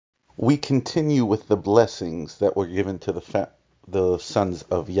We continue with the blessings that were given to the sons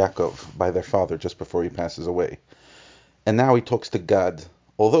of Yaakov by their father just before he passes away. And now he talks to Gad.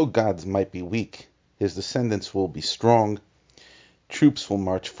 Although Gad might be weak, his descendants will be strong. Troops will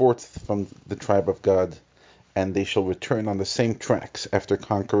march forth from the tribe of Gad, and they shall return on the same tracks after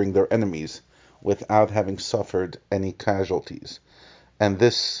conquering their enemies without having suffered any casualties. And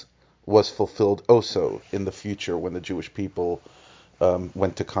this was fulfilled also in the future when the Jewish people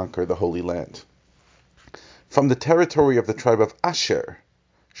went to conquer the Holy Land. From the territory of the tribe of Asher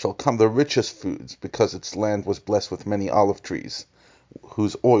shall come the richest foods, because its land was blessed with many olive trees,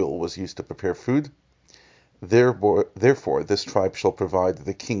 whose oil was used to prepare food. Therefore, this tribe shall provide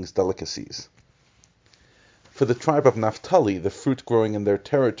the king's delicacies. For the tribe of Naphtali, the fruit growing in their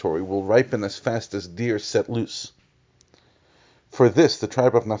territory will ripen as fast as deer set loose. For this, the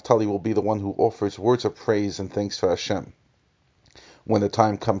tribe of Naphtali will be the one who offers words of praise and thanks for Hashem. When the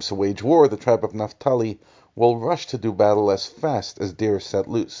time comes to wage war, the tribe of Naphtali will rush to do battle as fast as deer set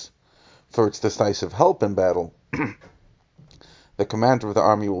loose. For its decisive help in battle, the commander of the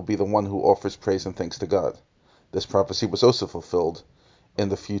army will be the one who offers praise and thanks to God. This prophecy was also fulfilled in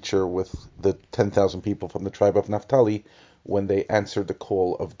the future with the 10,000 people from the tribe of Naphtali when they answered the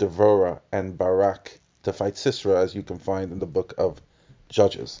call of Devorah and Barak to fight Sisera, as you can find in the book of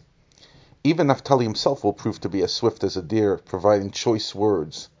Judges. Even Naphtali himself will prove to be as swift as a deer, providing choice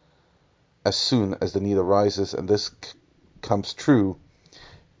words as soon as the need arises, and this comes true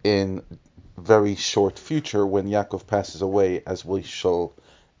in very short future when Yaakov passes away, as we shall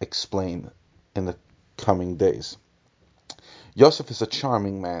explain in the coming days. Yosef is a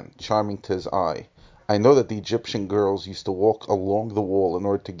charming man, charming to his eye. I know that the Egyptian girls used to walk along the wall in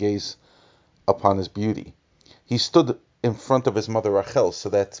order to gaze upon his beauty. He stood in front of his mother Rachel so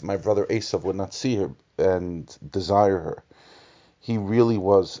that my brother Esav would not see her and desire her. He really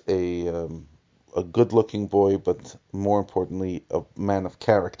was a good-looking boy, but more importantly, a man of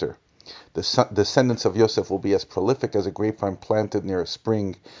character. The descendants of Yosef will be as prolific as a grapevine planted near a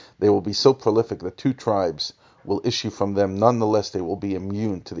spring. They will be so prolific that two tribes will issue from them. Nonetheless, they will be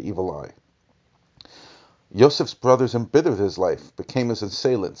immune to the evil eye. Yosef's brothers embittered his life, became his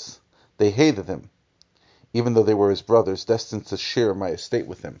assailants. They hated him, even though they were his brothers, destined to share my estate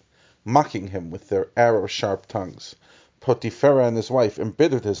with him, mocking him with their arrow-sharp tongues. Potipharah and his wife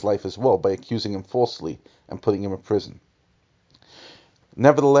embittered his life as well by accusing him falsely and putting him in prison.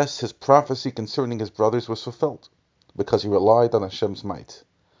 Nevertheless, his prophecy concerning his brothers was fulfilled, because he relied on Hashem's might.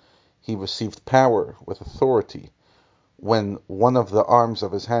 He received power with authority when one of the arms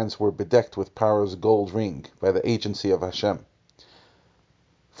of his hands were bedecked with Pharaoh's gold ring by the agency of Hashem.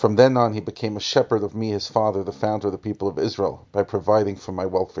 From then on, he became a shepherd of me, his father, the founder of the people of Israel, by providing for my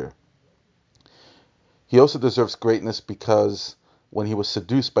welfare. He also deserves greatness because when he was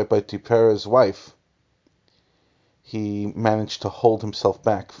seduced by Potipharah's wife, he managed to hold himself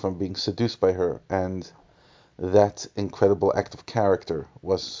back from being seduced by her, and that incredible act of character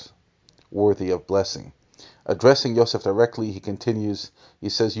was worthy of blessing. Addressing Yosef directly, he continues, he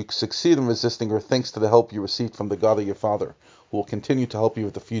says, "You succeed in resisting her thanks to the help you received from the God of your father, who will continue to help you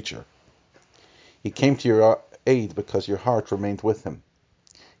with the future. He came to your aid because your heart remained with him.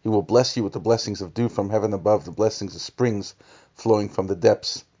 He will bless you with the blessings of dew from heaven above, the blessings of springs flowing from the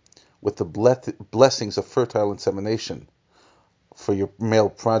depths, with the blessings of fertile insemination for your male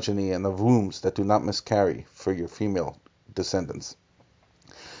progeny, and of wombs that do not miscarry for your female descendants.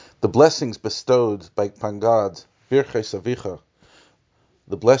 The blessings bestowed by God, Birchei Savicha,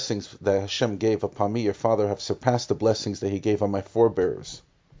 the blessings that Hashem gave upon me, your father, have surpassed the blessings that he gave on my forebears,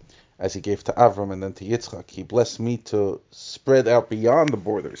 as he gave to Avram and then to Yitzchak. He blessed me to spread out beyond the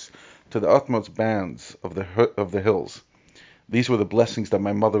borders, to the utmost bounds of the hills. These were the blessings that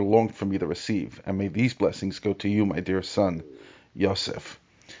my mother longed for me to receive, and may these blessings go to you, my dear son, Yosef.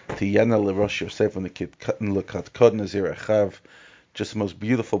 Tiyana l'rosh Yosef v'nikitkan l'katkod nazir achav. Just the most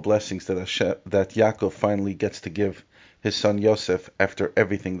beautiful blessings that Yaakov finally gets to give his son Yosef after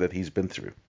everything that he's been through.